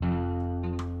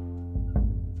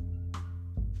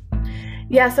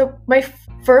Yeah, so my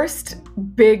first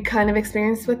big kind of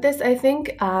experience with this, I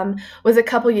think, was a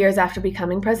couple years after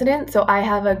becoming president. So I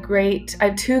have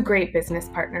two great business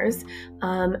partners,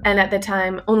 and at the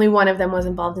time, only one of them was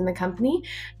involved in the company,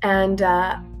 and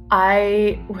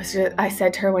I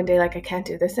said to her one day, like, I can't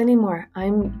do this anymore.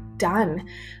 I'm done.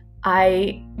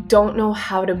 I don't know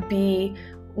how to be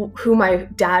who my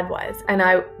dad was. And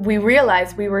we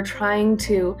realized we were trying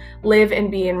to live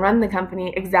and be and run the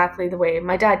company exactly the way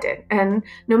my dad did. And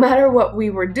no matter what we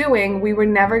were doing, we were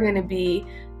never going to be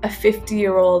a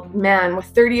 50-year-old man with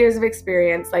 30 years of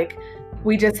experience. Like,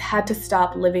 we just had to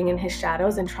stop living in his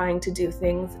shadows and trying to do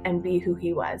things and be who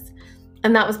he was.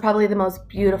 And that was probably the most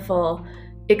beautiful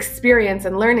experience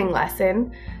and learning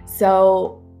lesson.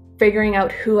 So figuring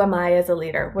out, who am I as a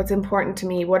leader? What's important to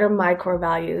me? What are my core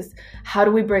values? How do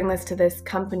we bring this to this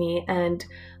company? And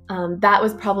that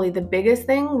was probably the biggest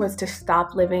thing, was to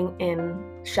stop living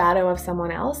in shadow of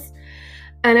someone else.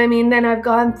 And I mean, then I've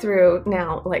gone through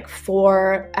now like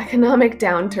 4 economic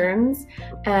downturns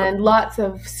and lots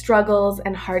of struggles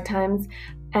and hard times.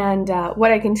 And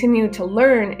what I continue to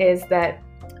learn is that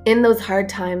in those hard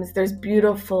times, there's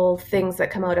beautiful things that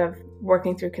come out of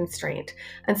working through constraint.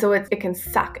 And so it can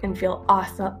suck and feel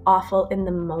awful in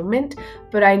the moment,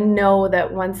 but I know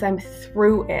that once I'm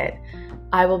through it,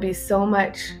 I will be so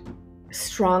much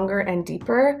stronger and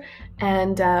deeper,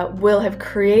 and will have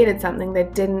created something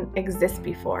that didn't exist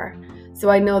before.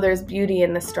 So I know there's beauty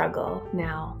in the struggle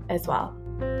now as well.